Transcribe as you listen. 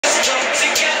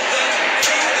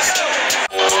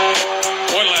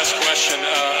One last question.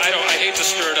 I hate to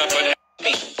stir it up, but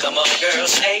come on,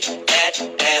 girls, shake that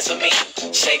ass for me.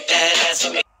 Shake that ass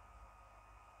for me.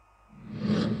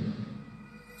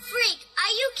 Freak,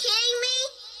 are you kidding me?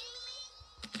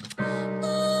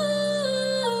 Ooh,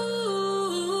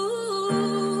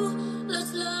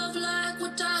 let's love like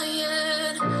we're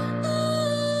dying. Ooh,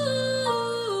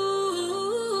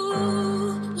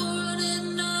 we're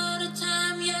running out of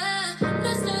time, yeah.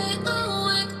 Let's stay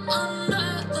awake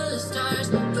under the stars.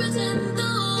 Pretend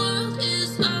the world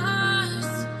is ours.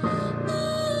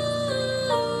 Ooh,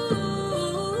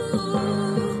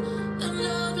 and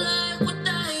love like we're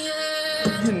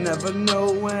dying. You never know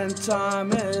when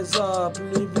time is up,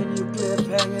 leaving you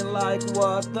cliffhanging like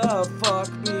what the fuck.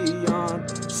 Beyond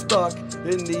stuck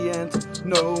in the end,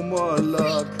 no more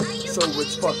luck. So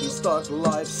it's fucking stuck,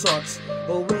 life sucks.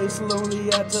 Always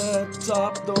lonely at the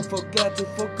top, don't forget to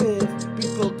forgive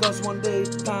people, cause one day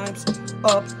time's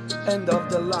up. End of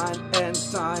the line, end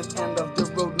time, end of the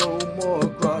road, no more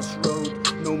crossroad.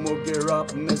 No more gear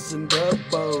up, missing the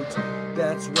boat.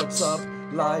 That's what's up.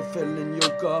 Life filling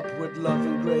your cup with love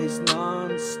and grace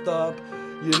non-stop.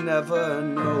 You never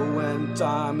know when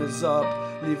time is up,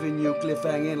 leaving you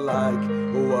cliffhanging like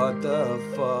what the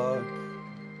fuck.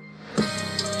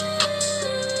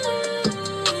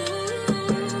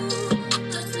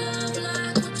 Let's love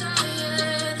like we're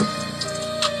dying.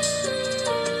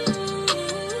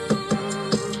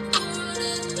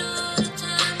 Running out of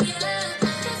time, yeah.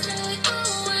 Let's stay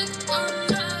awake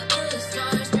under the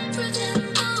stars. Pretend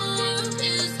the world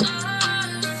is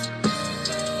ours.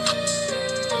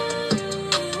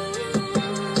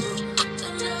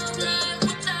 And love like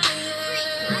we're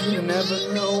dying. You never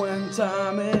know when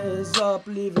time is up,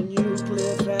 leaving you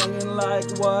cliffhanging like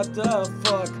what the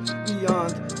fuck.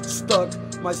 Beyond stuck,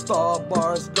 my star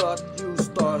bars got you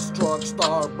starstruck.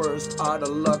 Starburst out of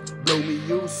luck, blow me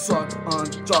you suck. On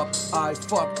top I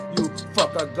fuck you,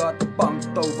 fuck I got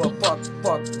bumped over.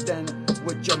 Fuck then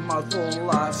with your mouth full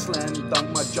I slam dunk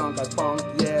my junk I bunk.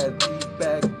 Yeah, deep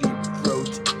back, deep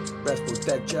throat. Breast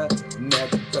protect your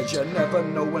neck, cause you never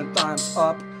know when time's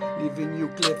up, leaving you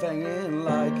cliffhanging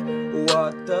like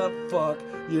what the fuck.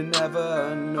 You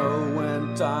never know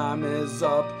when time is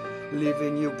up,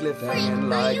 leaving you cliffhanging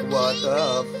like what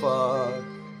the fuck.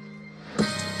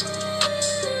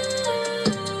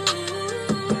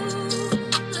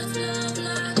 Let's love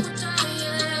like we're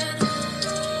dying.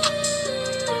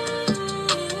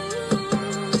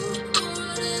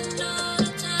 Running out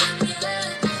of time, yeah.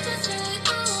 Let's stay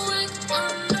awake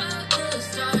under the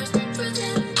stars.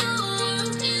 Pretend the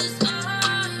world is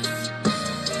ours.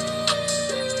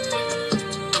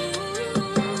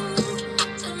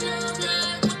 And love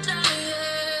like we're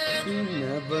dying. You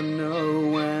never know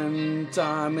when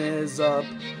time is up,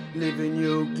 leaving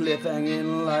you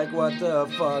cliffhanging like what the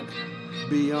fuck.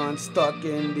 Beyond stuck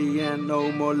in the end,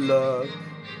 no more luck.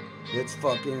 It's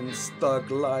fucking stuck,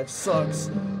 life sucks.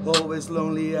 Always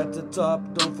lonely at the top,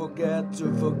 don't forget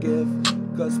to forgive.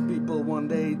 Cause people one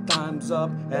day time's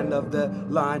up, end of the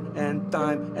line, end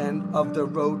time, end of the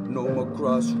road. No more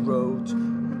crossroads,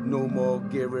 no more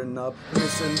gearing up,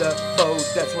 missing the boat,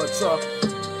 that's what's up.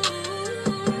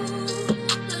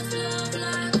 Let's love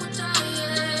like we're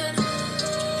dying.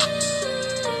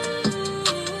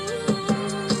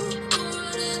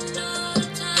 Running out of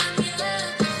time, yeah.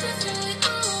 Let's stay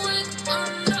awake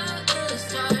under the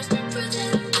stars.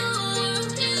 Pretend the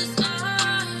world is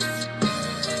ours.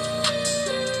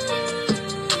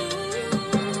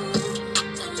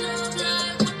 And love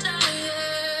like we're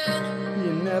dying.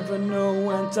 You never know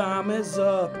when time is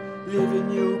up, leaving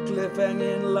you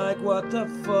cliffhanging like what the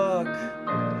fuck.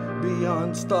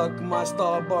 Beyond stuck, my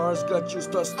star bars got you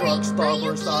starstruck.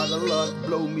 Starburst out of luck,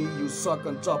 blow me you suck.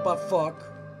 On top I fuck.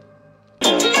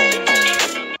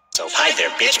 So hi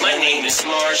there, bitch. My name is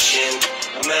Martian.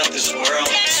 I'm out this world.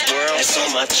 It's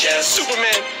on my chest.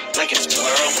 Superman, like it's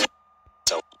twirl.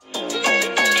 So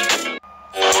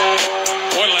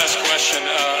one last question.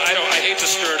 I hate to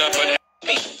stir it up, but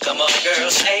come on,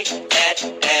 girls, shake that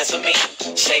ass for me.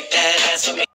 Shake that ass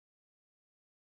for me.